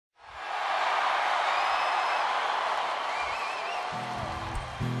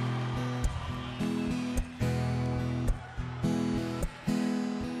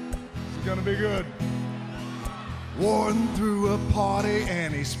gonna be good. Warden threw a party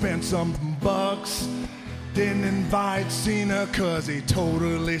and he spent some bucks. Didn't invite Cena cause he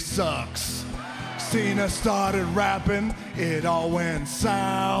totally sucks. Cena started rapping, it all went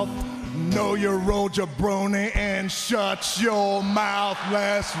south. Know your role, Jabroni, and shut your mouth.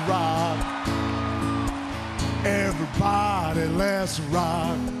 Let's rock. Everybody, let's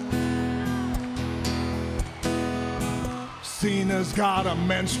rock. Cena's got a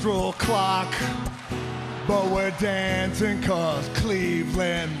menstrual clock, but we're dancing cause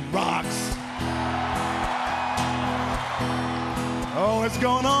Cleveland rocks. Oh, what's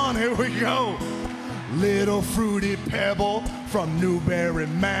going on? Here we go. Little fruity Pebble from Newberry,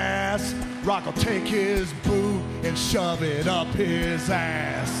 Mass. Rock will take his boot and shove it up his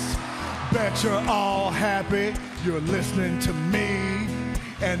ass. Bet you're all happy you're listening to me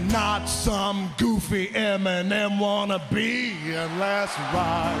and not some goofy Eminem wannabe. And let's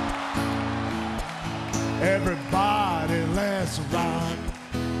rock. Everybody, let's rock.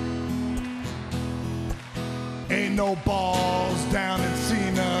 Ain't no balls down in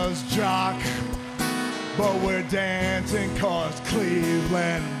Cena's jock, but we're dancing cause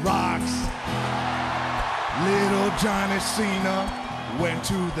Cleveland rocks. Little Johnny Cena went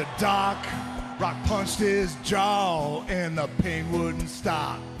to the dock. Rock punched his jaw and the pain wouldn't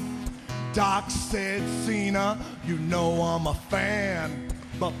stop. Doc said, Cena, you know I'm a fan,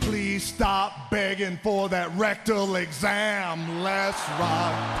 but please stop begging for that rectal exam. Let's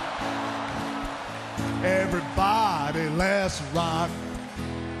rock. Everybody, let's rock.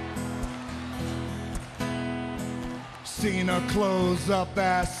 Cena closed up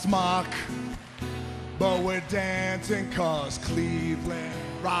that smock, but we're dancing cause Cleveland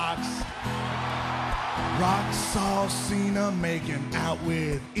rocks. Rock saw Cena making out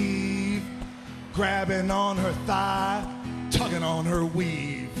with Eve, grabbing on her thigh, tugging on her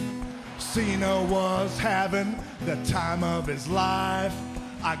weave. Cena was having the time of his life.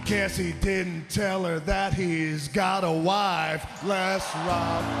 I guess he didn't tell her that he's got a wife. Let's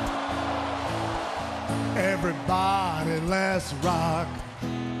rock. Everybody, let's rock.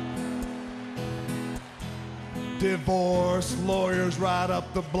 Divorce lawyers right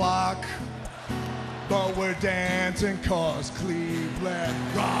up the block, but we're dancing cause Cleveland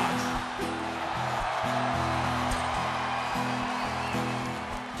rocks.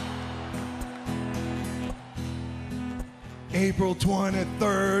 April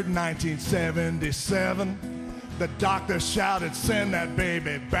 23rd, 1977, the doctor shouted, send that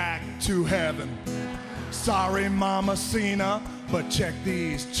baby back to heaven. Sorry, Mama Cena, but check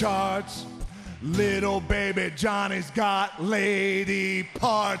these charts. Little baby Johnny's got lady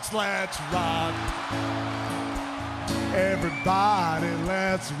parts. Let's rock. Everybody,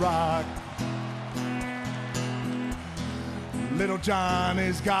 let's rock. Little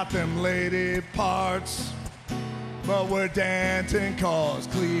Johnny's got them lady parts, but we're dancing cause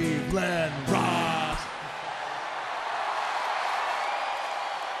Cleveland rocks.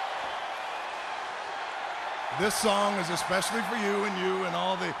 This song is especially for you and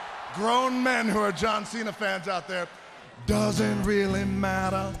all the grown men who are John Cena fans out there. Doesn't really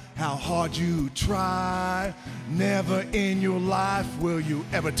matter how hard you try. Never in your life will you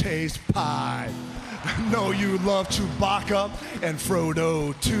ever taste pie. Know you love Chewbacca and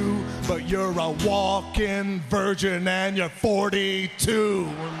Frodo too, but you're a walking virgin and you're 42.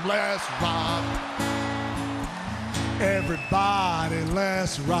 Let's rock. Everybody,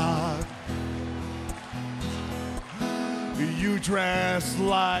 let's rock. You dress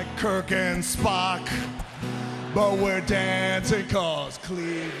like Kirk and Spock, but we're dancing cause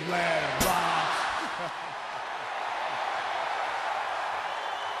Cleveland rocks.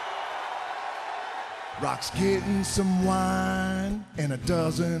 Rock's getting some wine and a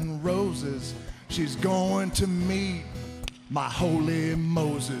dozen roses. She's going to meet my holy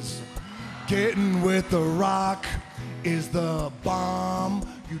Moses. Getting with the Rock is the bomb.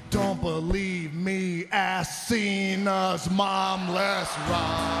 You don't believe me? Ask Cena's mom. Let's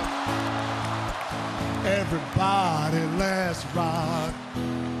rock. Everybody, let's rock.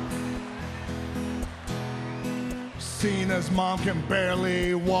 Cena's mom can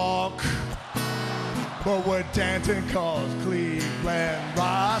barely walk, but we're dancing cause Cleveland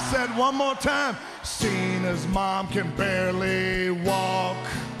rock. I said one more time. Cena's mom can barely walk,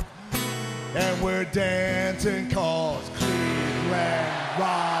 and we're dancing cause Cleveland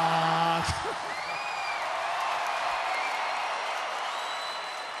rock.